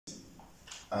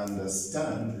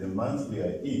understand the month we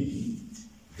are in,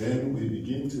 then we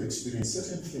begin to experience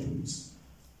certain things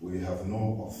we have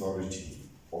no authority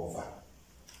over.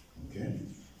 Okay?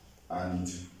 And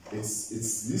it's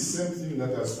this same thing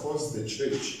that has caused the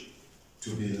church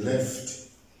to be left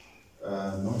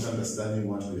not understanding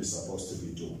what we are supposed to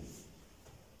be doing.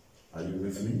 Are you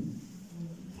with me?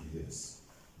 Yes.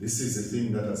 This is the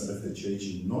thing that has left the church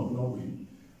in not knowing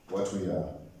what we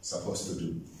are supposed to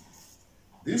do.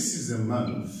 This is a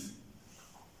month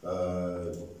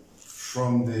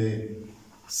from the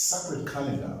sacred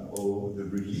calendar or the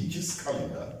religious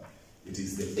calendar. It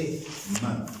is the 8th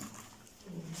month.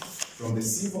 From the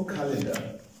civil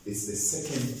calendar, it's the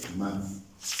 2nd month.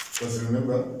 Because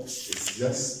remember, it's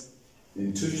just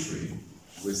in Tishri,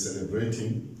 we're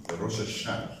celebrating the Rosh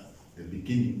Hashanah, the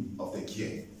beginning of the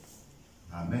year.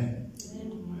 Amen.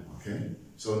 Okay?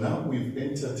 So now we've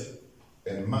entered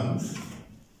a month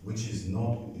which is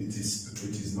known, it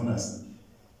is known as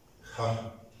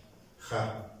HIEGHTS.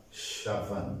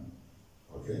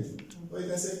 Okay? What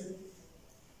did I say?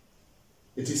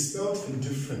 It is spelled in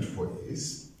different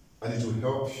ways, and it will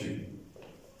help you.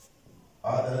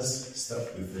 Others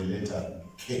start with the letter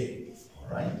K, all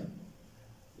right?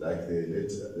 Like the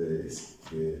letter,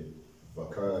 the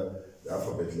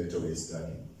alphabet letter we're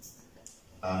studying.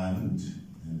 And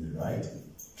then the right,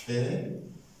 K,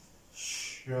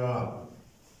 Sha.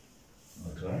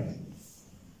 Okay?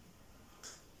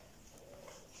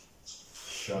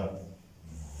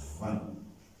 Heshvan.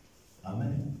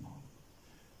 Amen.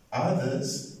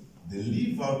 Others, they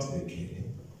leave out the K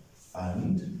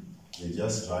and they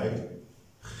just write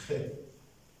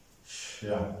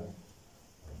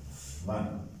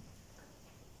Heshvan.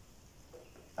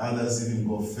 Others even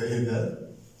go further,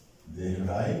 they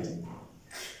write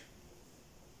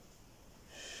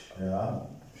Heshvan.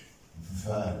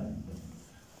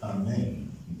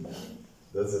 Amen.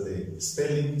 Those are the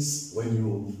spellings.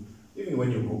 Even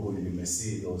when you Google, you may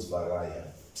see those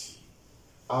variety.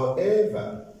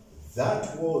 However,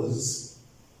 that was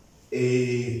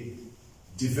a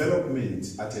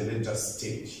development at a later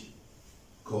stage,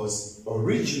 because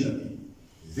originally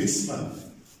this month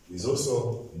is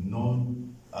also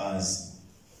known as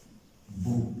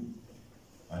Bu,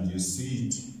 and you see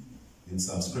it in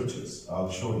some scriptures.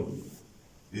 I'll show you.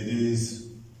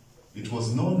 It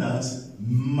was known as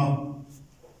Ma,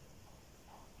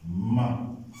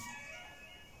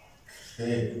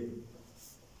 Heshvan.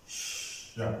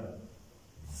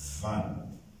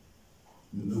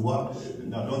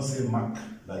 Now don't say Mac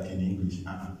like in English.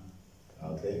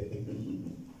 Okay?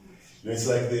 It's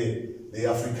like the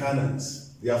Afrikaners.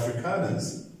 The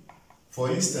Afrikaners, for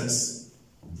instance,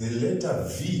 the letter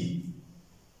V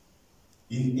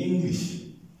in English,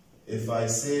 if I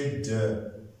said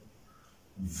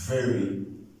very,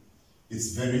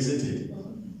 it's very, isn't it?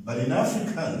 But in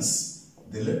Afrikaans,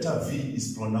 the letter V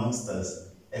is pronounced as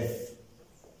F.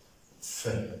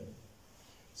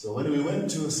 So when we went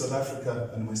to South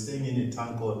Africa and we're staying in a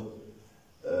town called,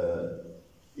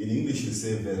 in English you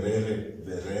say Verere,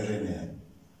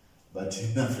 but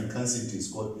in Afrikaans it is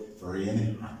called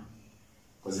Vereniging,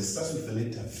 because it starts with the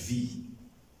letter V.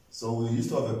 So we used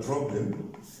to have a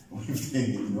problem with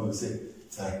say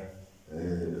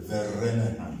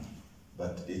Vereniging,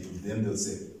 but then they'll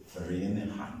say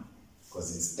Vereniging,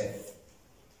 because it's F.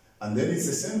 And then it's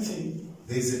the same thing.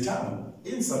 There's a town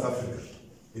in South Africa.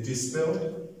 It is spelled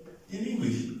in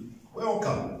English,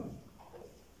 welcome.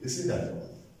 You see that?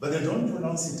 But they don't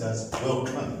pronounce it as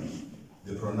welcome.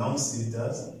 They pronounce it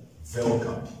as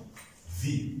welcome.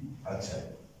 V, actually.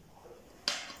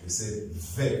 They say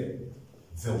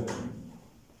welcome.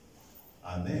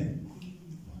 Amen.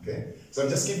 Okay? So I'm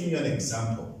just giving you an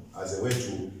example as a way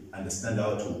to understand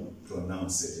how to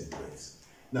pronounce certain words.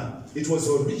 Now, it was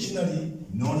originally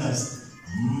known as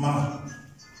Ma.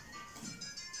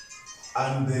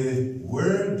 And the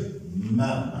word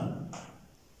Ma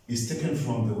is taken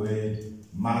from the word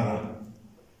Mara.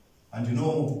 And you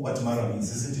know what Mara means,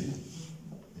 isn't it?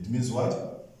 It means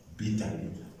what?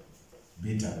 Bitter.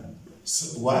 Bitter.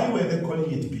 So why were they calling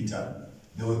it bitter?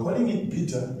 They were calling it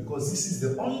bitter because this is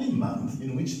the only month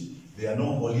in which there are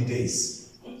no holidays.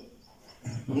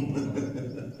 No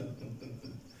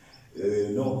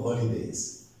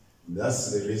holidays.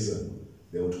 That's the reason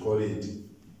they would call it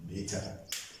bitter.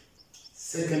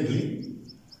 Secondly,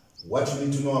 what you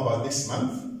need to know about this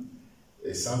month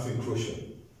is something crucial.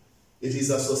 It is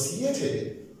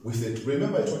associated with it.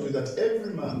 Remember I told you that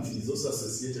every month is also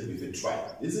associated with a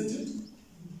tribe, isn't it?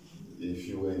 If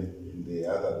you were in the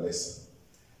other lesson.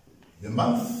 The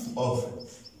month of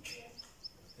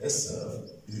Esau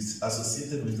is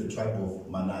associated with the tribe of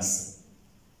Manasseh.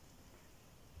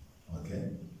 Okay?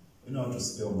 to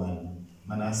spell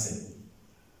Manasseh.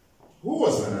 Who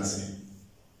was Manasseh?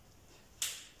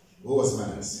 Who was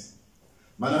Manasseh?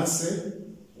 Manasseh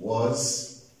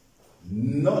was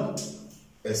not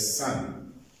a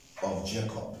son of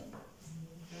Jacob.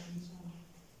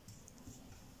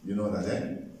 You know that,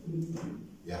 eh?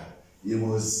 Yeah. He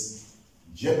was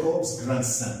Jacob's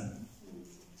grandson.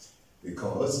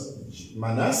 Because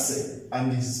Manasseh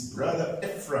and his brother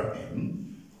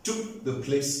Ephraim took the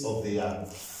place of their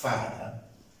father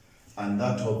and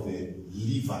that of the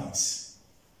Levites.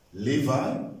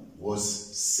 Levi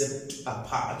was set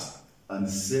apart and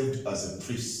served as a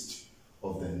priest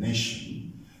of the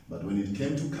nation. But when it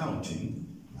came to counting,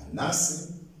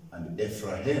 Manasseh and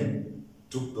Ephraim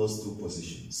took those two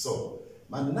positions. So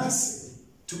Manasseh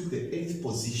took the 8th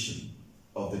position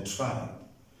of the tribe.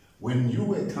 When you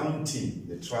were counting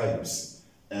the tribes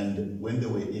and when they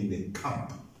were in the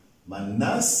camp,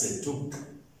 Manasseh took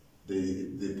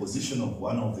the position of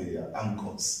one of the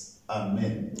uncles.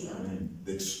 Amen. Amen.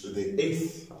 The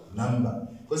 8th number.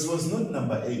 Because it was not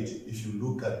number 8 if you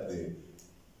look at the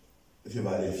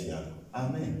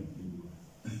Amen.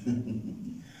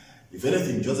 If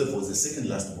anything, Joseph was the second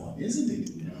last born, isn't it?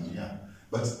 Yeah.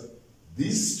 But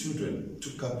these children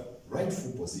took up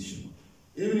rightful position.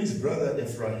 Even his brother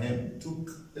Ephraim took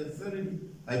a very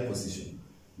high position.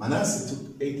 Manasseh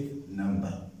took 8th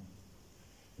number.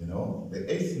 You know, the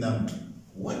 8th number.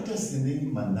 What does the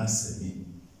name Manasseh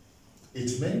mean?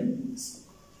 It means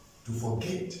to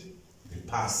forget the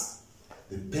past,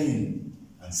 the pain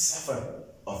and suffering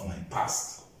of my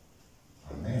past.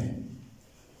 Amen.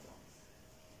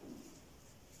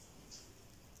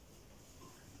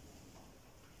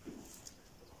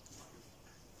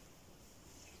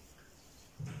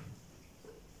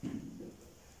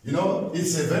 You know,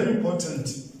 it's a very important,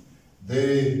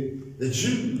 the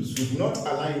Jews would not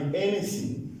align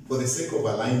anything for the sake of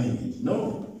aligning it.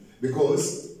 No,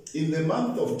 because in the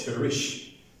month of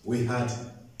Teresh, we had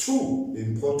 2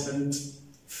 important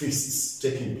feasts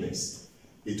taking place.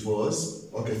 It was,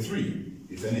 3,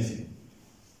 if anything.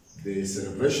 The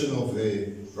celebration of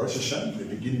the Rosh Hashanah, the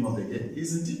beginning of the year,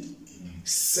 isn't it?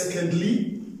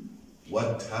 Secondly,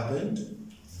 what happened?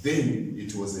 Then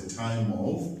it was a time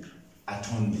of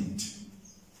Atonement,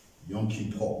 Yom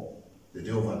Kippur, the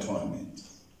Day of Atonement.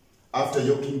 After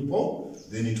Yom Kippur,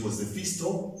 then it was the Feast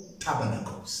of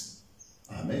Tabernacles.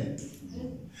 Amen.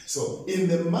 So in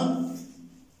the month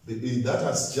that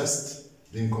has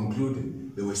just been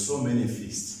concluded, there were so many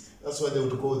feasts. That's why they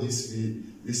would call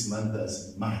this month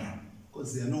as Mara,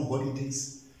 because there are no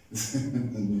holidays,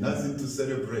 nothing to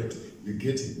celebrate. You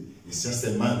get it? It's just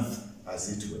a month, as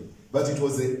it were. But it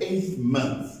was the 8th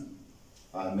month.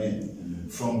 Amen.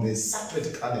 From the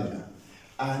sacred calendar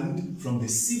and from the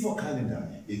civil calendar,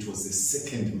 it was the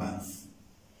 2nd month.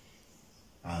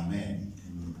 Amen.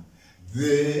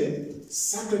 The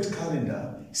sacred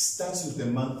calendar starts with the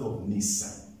month of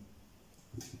Nisan.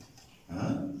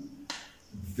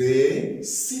 The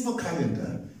civil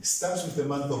calendar starts with the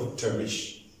month of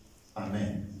Teresh.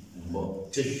 Amen. Or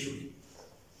Teshri.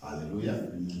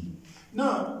 Hallelujah.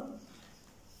 Now,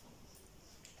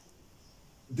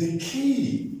 the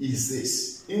key is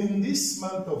this. In this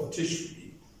month of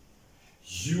Tishri,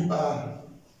 you are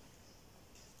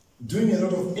doing a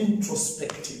lot of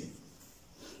introspective.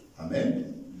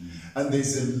 Amen? And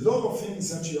there's a lot of things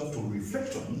that you have to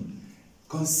reflect on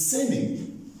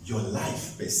concerning your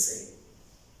life per se.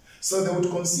 So they would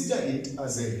consider it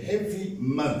as a heavy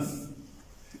month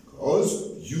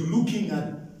because you're looking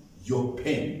at your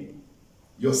pain,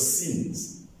 your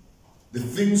sins, the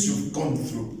things you've gone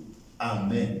through.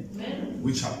 Amen. Amen.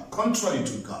 Which are contrary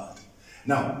to God.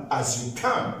 Now, as you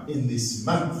come in this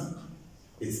month,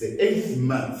 it's the 8th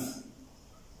month.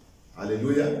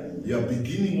 Hallelujah. You are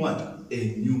beginning what?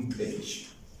 A new page,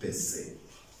 per se.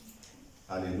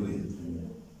 Hallelujah.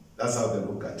 Amen. That's how they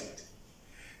look at it.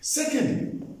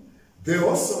 Secondly, they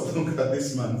also look at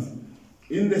this month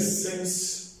in the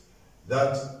sense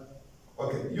that,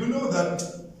 you know that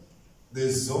the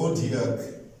zodiac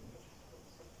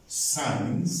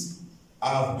signs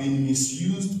have been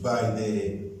misused by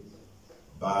the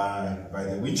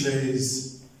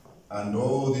witches and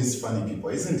all these funny people,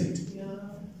 isn't it? Yeah.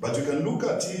 But you can look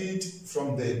at it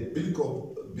from the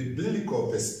biblical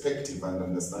perspective and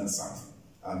understand something.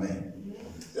 Amen. Yeah.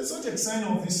 The zodiac sign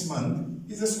of this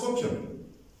month is a scorpion.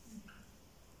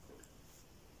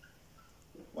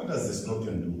 What does the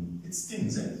scorpion do? It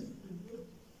stings, eh?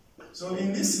 So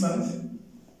in this month,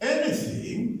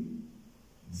 anything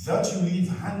that you leave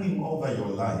hanging over your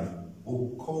life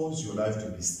will cause your life to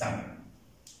be stung.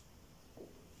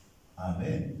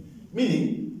 Amen.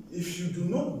 Meaning, if you do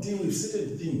not deal with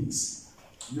certain things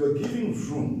you are giving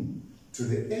room to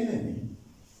the enemy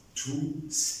to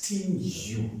sting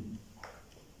you.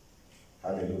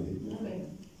 Hallelujah.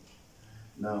 Amen.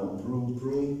 Now,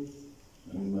 Prue,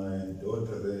 and my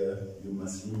daughter there, you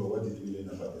must remember, what did we learn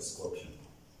about the scorpion?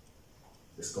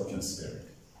 The scorpion spirit.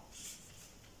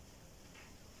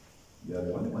 They are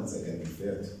the only ones I can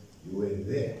refer to. You were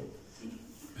there.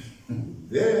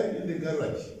 There in the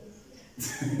garage.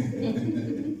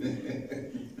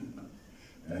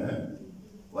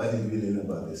 What did we learn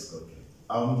about the scorpion?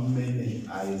 How many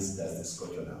eyes does the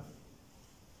scorpion have?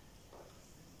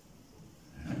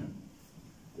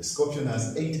 The scorpion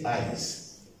has 8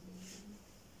 eyes.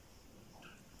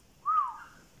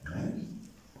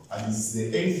 And it's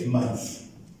the 8th month.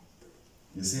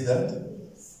 You see that?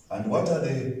 And what are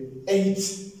the 8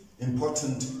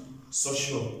 important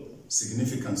social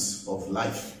significance of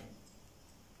life?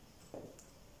 All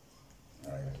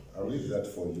right, I'll read that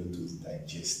for you to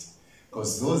digest.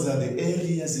 Because those are the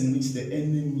areas in which the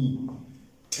enemy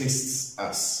tests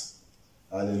us.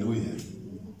 Hallelujah.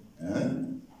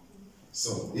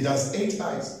 So it has 8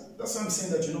 eyes. That's why I'm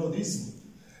saying that,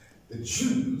 the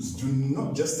Jews do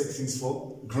not just take things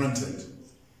for granted.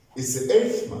 It's the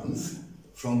 8th month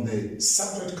from the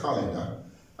sacred calendar,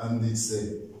 and the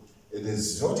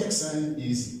zodiac sign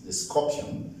is the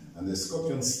scorpion, and the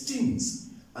scorpion stings,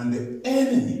 and the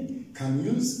enemy can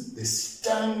use the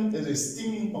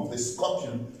stinging of the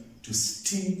scorpion to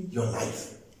sting your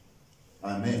life.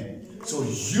 Amen. So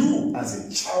you, as a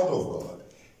child of God,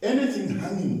 anything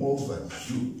hanging over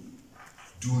you,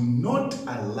 do not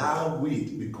allow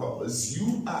it, because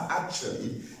you are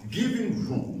actually giving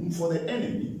room for the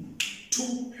enemy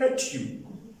to hurt you.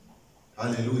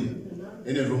 Hallelujah.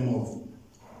 Any room of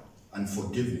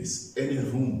unforgiveness, any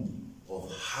room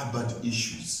of harbored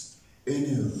issues,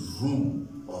 any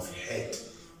room of hate,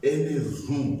 any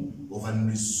room of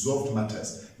unresolved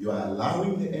matters, you are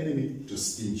allowing the enemy to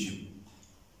sting you.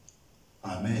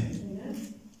 Amen.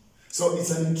 Amen. So it's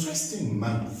an interesting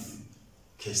month,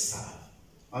 Kesar.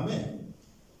 Amen.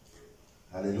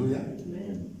 Hallelujah.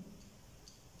 Amen.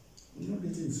 You're not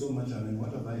getting so much.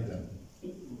 What have I done?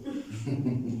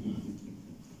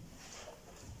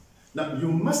 Now, you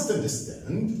must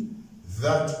understand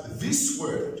that this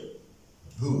word,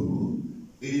 who,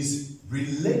 is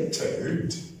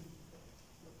related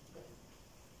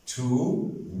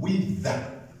to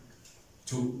wither,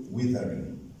 to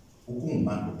withering.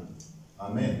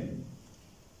 Amen.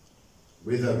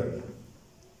 Withering.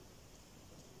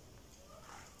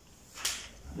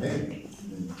 Amen.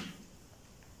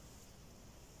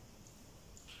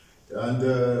 And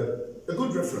a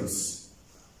good reference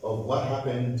of what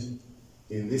happened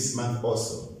in this month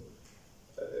also.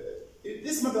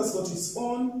 This month has got its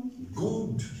own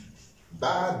good,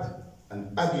 bad,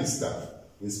 and ugly stuff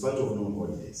in spite of no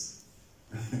holidays.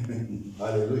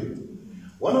 Hallelujah.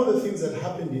 One of the things that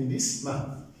happened in this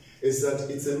month is that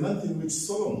it's a month in which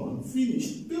Solomon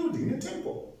finished building a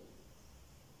temple.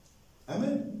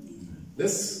 Amen.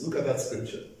 Let's look at that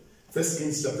scripture. 1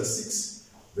 Kings chapter 6,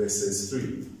 verses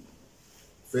 3.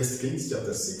 1 Kings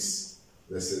chapter 6,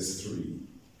 verses 3.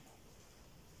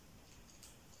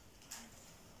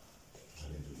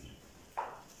 Hallelujah.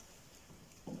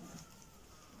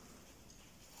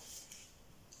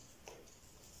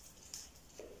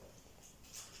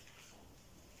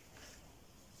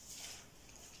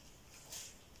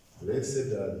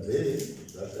 Blessed are they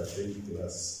that attend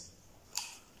class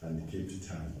and keep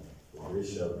time, for they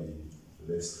shall be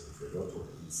blessed with a lot of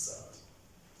insight.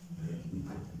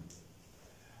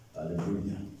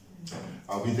 Hallelujah.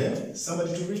 Are we there?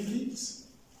 Somebody to read, please.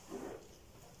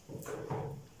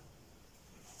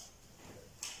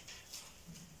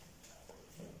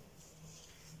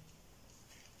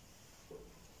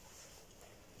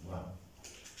 Wow.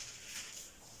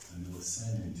 And it was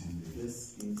silent in the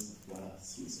First Kings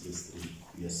 6, verse 3.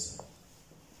 Yes, sir.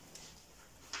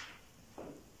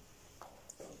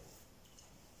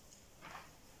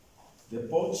 The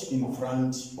porch in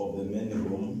front of the main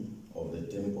room of the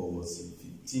temple was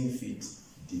 15 feet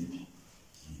deep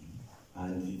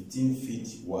and 15 feet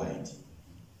wide.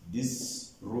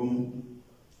 This room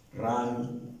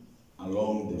ran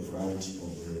along the front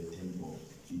of the temple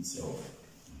itself.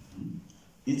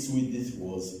 Its width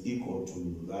was equal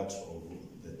to that of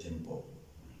the temple.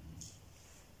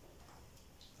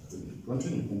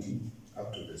 Continue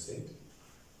up to the 8.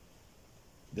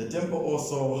 The temple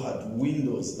also had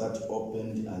windows that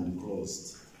opened and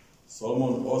closed.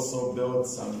 Solomon also built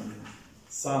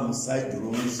some side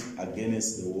rooms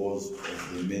against the walls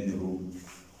of the main room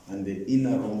and the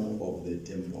inner room of the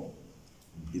temple.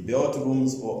 He built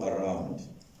rooms all around.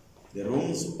 The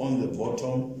rooms on the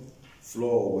bottom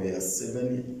floor were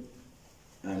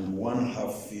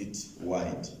 7.5 feet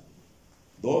wide.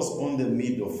 Those on the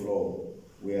middle floor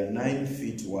were 9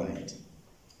 feet wide,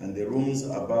 and the rooms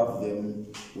above them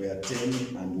were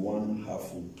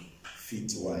 10.5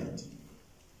 feet wide.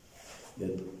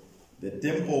 The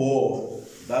temple wall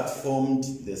that formed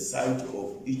the side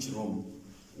of each room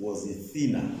was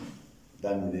thinner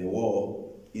than the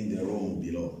wall in the room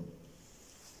below.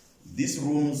 These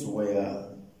rooms were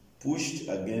pushed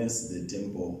against the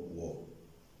temple wall,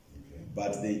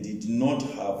 but they did not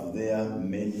have their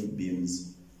many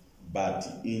beams built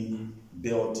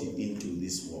into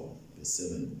this wall, the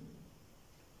 7.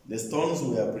 The stones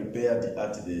were prepared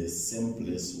at the same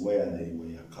place where they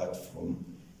were cut from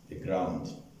the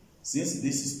ground. Since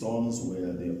these stones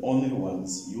were the only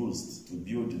ones used to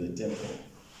build the temple,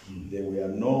 there were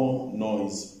no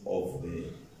noise of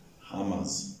the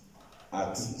hammers,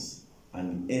 axes,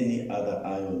 and any other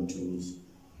iron tools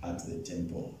at the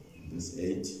temple. Verse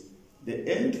 8. The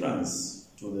entrance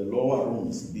to the lower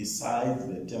rooms beside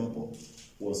the temple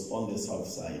was on the south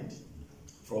side.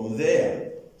 From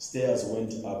there, stairs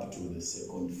went up to the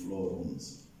second floor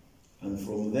rooms, and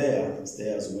from there,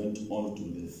 stairs went on to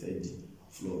the third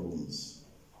floor rooms.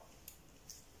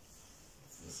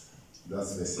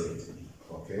 That's verse 8.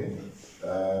 Okay.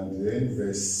 And then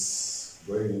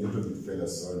going a little bit further,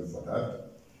 sorry for that.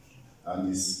 And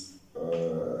it's,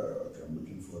 okay, I'm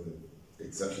looking for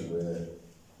exactly where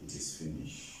it is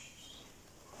finished.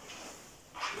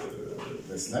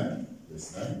 Verse 9.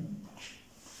 Verse 9.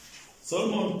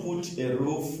 Solomon put a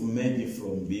roof made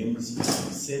from beams and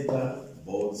cedar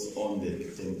boards on the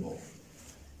temple.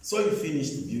 So he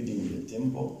finished building the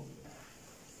temple,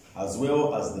 as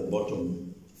well as the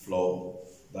bottom floor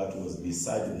that was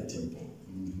beside the temple.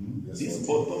 This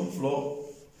bottom floor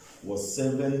was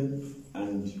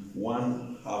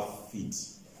 7.5 feet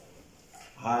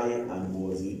high and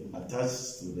was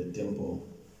attached to the temple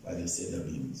by the cedar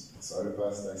beams. Sorry,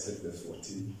 Pastor, I said verse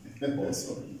 14. Oh,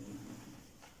 sorry.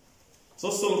 So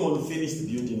Solomon finished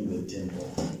building the temple.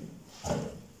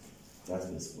 That's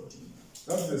verse 14.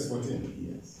 That's verse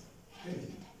 14? Yes. Hey,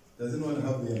 does anyone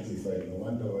have the Amplified? No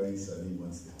wonder why Salim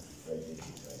wants the Amplified every time.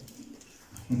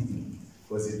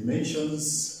 Because it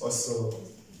mentions also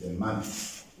the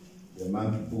month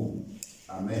Boo.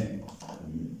 Amen.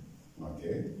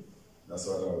 Okay? That's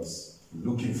what I was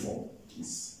looking for.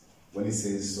 When it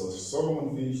says, so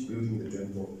Solomon finished building the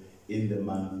temple in the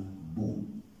month Boo.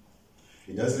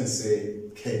 It doesn't say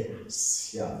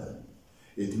Heshvan.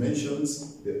 It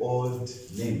mentions the old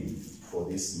name for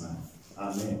this month.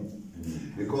 Amen.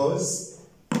 Because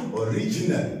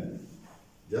originally,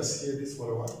 just hear this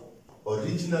for a while.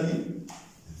 Originally,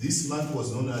 this month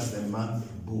was known as the month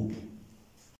Boo.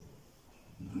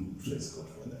 Praise God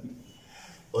for that.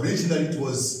 Originally,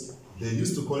 they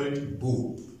used to call it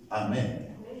Boo. Amen.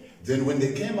 Then when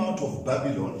they came out of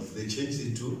Babylon, they changed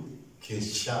it to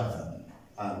Heshvan.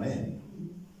 Amen.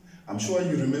 I'm sure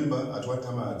you remember at what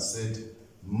time I had said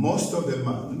most of the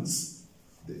months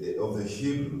of the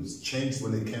Hebrews changed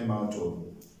when they came out of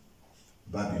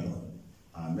Babylon.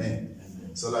 Amen.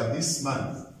 So like this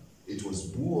month, it was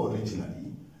Boo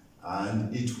originally,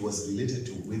 and it was related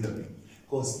to withering.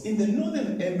 Because in the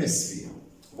northern hemisphere,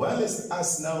 while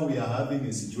us now we are having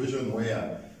a situation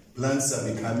where plants are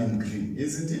becoming green,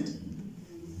 isn't it?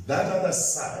 That other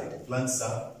side, plants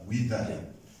are withering.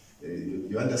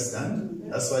 You understand?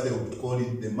 That's why they would call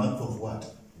it the month of what?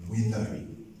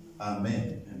 Withering.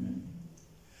 Amen. Amen.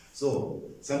 So,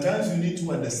 sometimes you need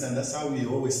to understand, that's how we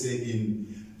always say in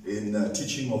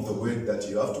teaching of the word, that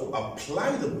you have to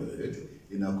apply the word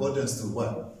in accordance to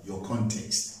what? Your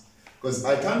context. Because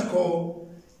I can't call,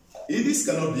 this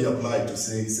cannot be applied to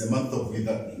say it's a month of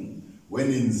withering,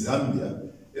 when in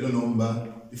Zambia, I don't know,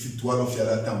 if it were of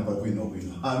Yalatampa, we know.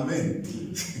 Amen.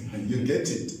 You get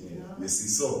it? You see,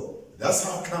 so that's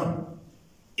how come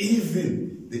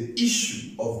even the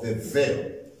issue of the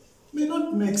veil may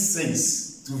not make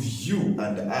sense to you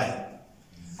and I.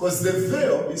 Because the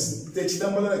veil is the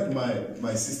chitambala like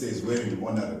my sister is wearing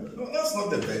honorable. No, that's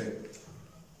not the veil.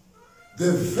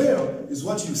 The veil is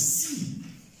what you see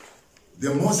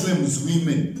the Muslims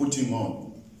women putting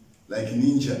on, like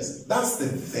ninjas. That's the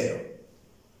veil.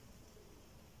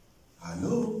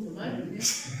 Hello?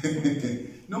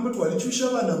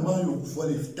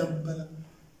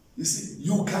 You see,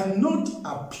 you cannot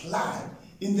apply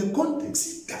in the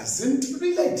context. It doesn't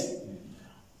relate.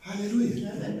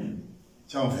 Hallelujah.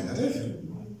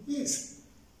 Yes.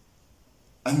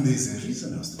 And there's a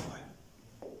reason as to why.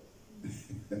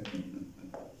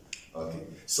 Okay.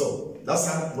 So, that's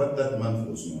what that month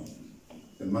was known.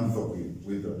 The month of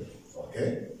withering.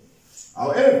 Okay?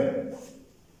 However,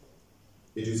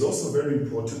 it is also very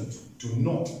important to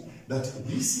note that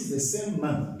this is the same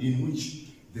month in which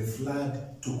the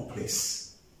flood took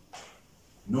place.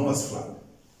 Noah's flood.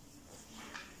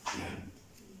 Yeah.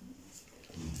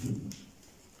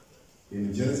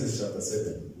 In Genesis chapter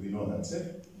 7, we know that,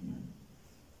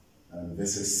 and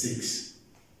verses 6.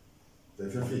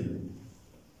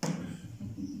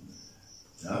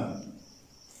 Yeah?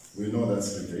 We know that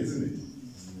scripture, isn't it?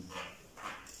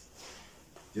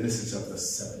 Genesis chapter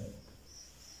 7.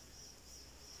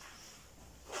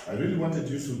 I really wanted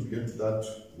you to get that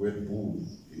word bull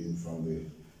in from the,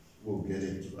 we'll get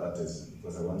it to artisan,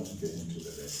 because I want to get into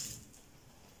the lesson.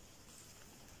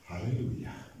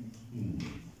 Hallelujah.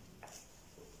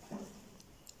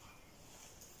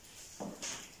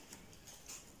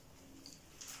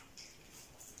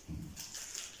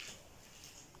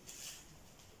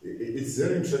 It's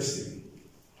very interesting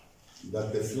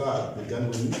that the flood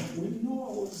began when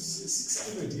Noah was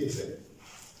 600 years old.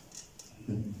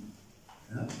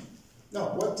 Yeah? Now,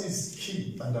 what is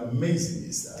key and amazing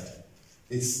is that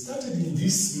it started in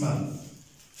this month,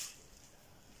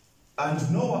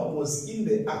 and Noah was in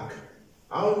the ark.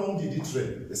 How long did it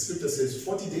rain? The scripture says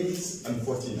 40 days and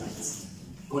 40 nights.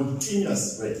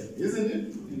 Continuous rain, isn't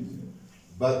it?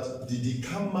 But did he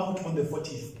come out on the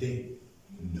 40th day?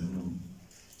 No.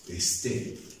 They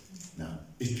stayed. Now,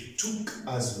 it took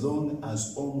as long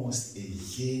as almost a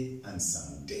year and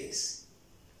some days.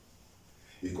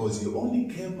 Because he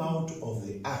only came out of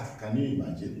the ark, can you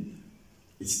imagine?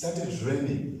 It started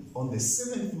raining on the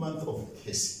 7th month of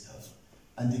Heshvan,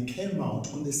 and he came out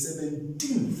on the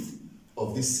 17th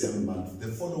of this same month, the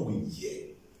following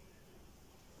year.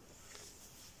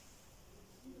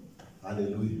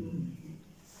 Hallelujah.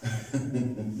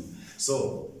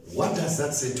 So, what does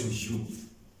that say to you?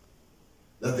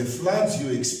 That the floods you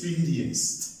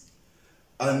experienced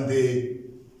and the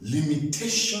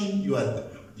limitation you had,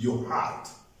 you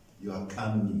are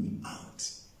coming out.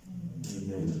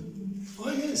 Amen.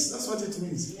 Oh yes, that's what it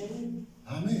means. Amen.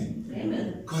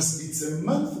 Amen. Because it's a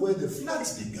month where the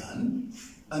floods began,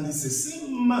 and it's the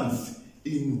same month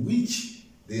in which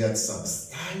they had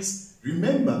subsidized.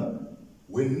 Remember,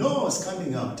 when Noah was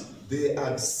coming out, they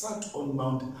had sat on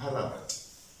Mount Ararat.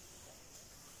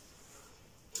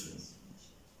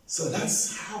 So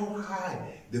that's how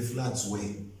high the floods were.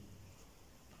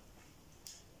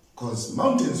 Because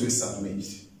mountains were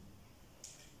submerged.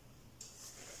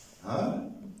 Huh?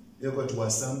 You got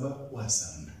wasamba.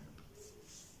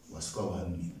 Waskwa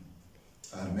wani.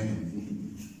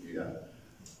 Amen. Yeah.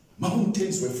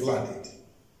 Mountains were flooded.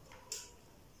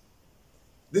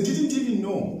 They didn't even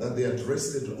know that they had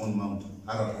rested on Mount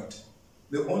Ararat.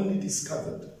 They only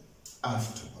discovered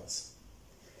afterwards.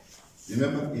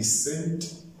 Remember, he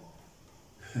sent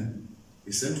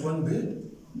one bird,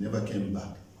 never came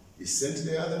back. He sent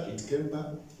the other, it came back.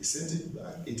 He sent it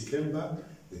back, it came back.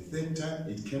 The third time,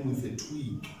 it came with a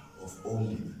twig of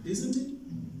olive, isn't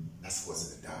it? That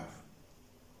was the dove.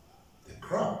 The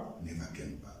crab never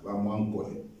came back.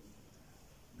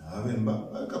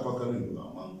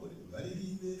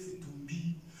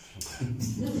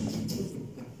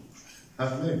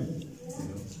 Amen.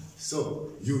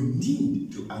 So you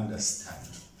need to understand.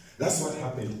 That's what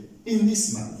happened in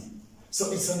this month.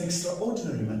 So it's an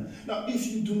extraordinary month. Now, if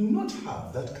you do not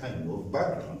have that kind of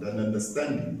background and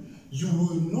understanding, you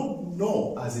will not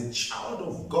know as a child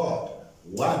of God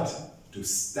what to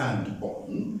stand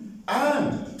on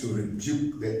and to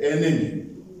rebuke the enemy.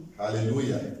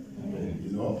 Hallelujah. Amen.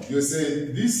 You know, you say,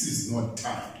 this is not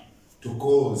time to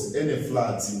cause any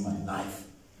floods in my life,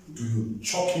 to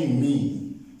choking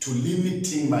me, to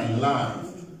limiting my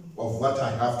life of what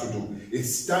I have to do.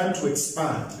 It's time to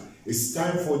expand. It's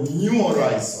time for new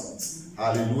horizons.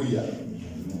 Hallelujah.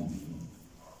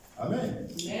 Amen.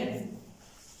 Amen.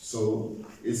 So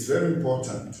it's very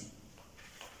important.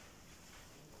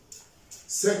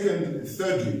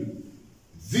 Thirdly,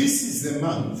 this is the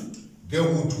month they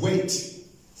would wait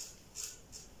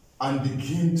and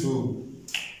begin to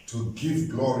give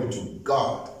glory to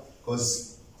God.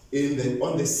 Because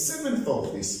on the 7th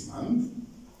of this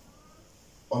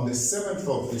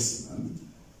month,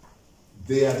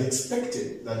 they had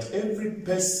expected that every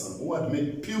person who had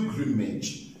made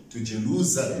pilgrimage to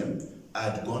Jerusalem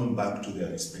had gone back to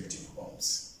their respective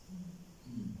homes.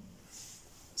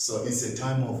 So it's a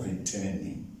time of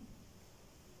returning.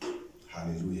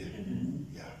 Hallelujah.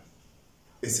 Yeah.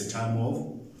 It's a time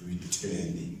of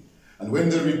returning. And when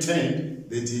they returned,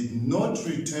 they did not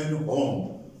return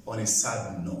home on a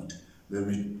sad note. They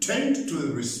returned to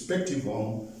the respective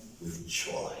home with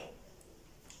joy.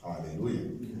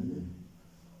 Hallelujah.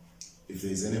 If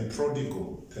there is any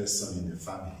prodigal person in the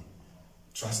family,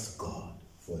 trust God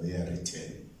for their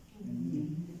return.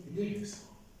 Yes.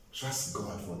 Trust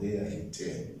God for their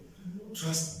return.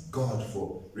 Trust God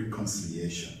for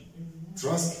reconciliation.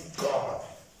 Trust God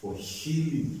for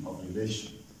healing of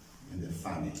relation in the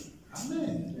family.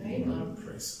 Amen. Amen.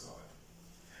 Praise God.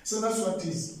 So that's what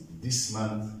is this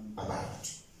month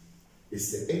about.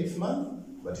 It's the 8th month,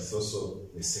 but it's also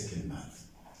the 2nd month.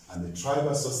 And the tribe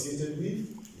associated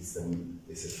with is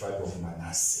the tribe of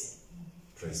Manasseh.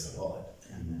 Praise the Lord.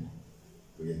 Amen.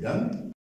 We are done.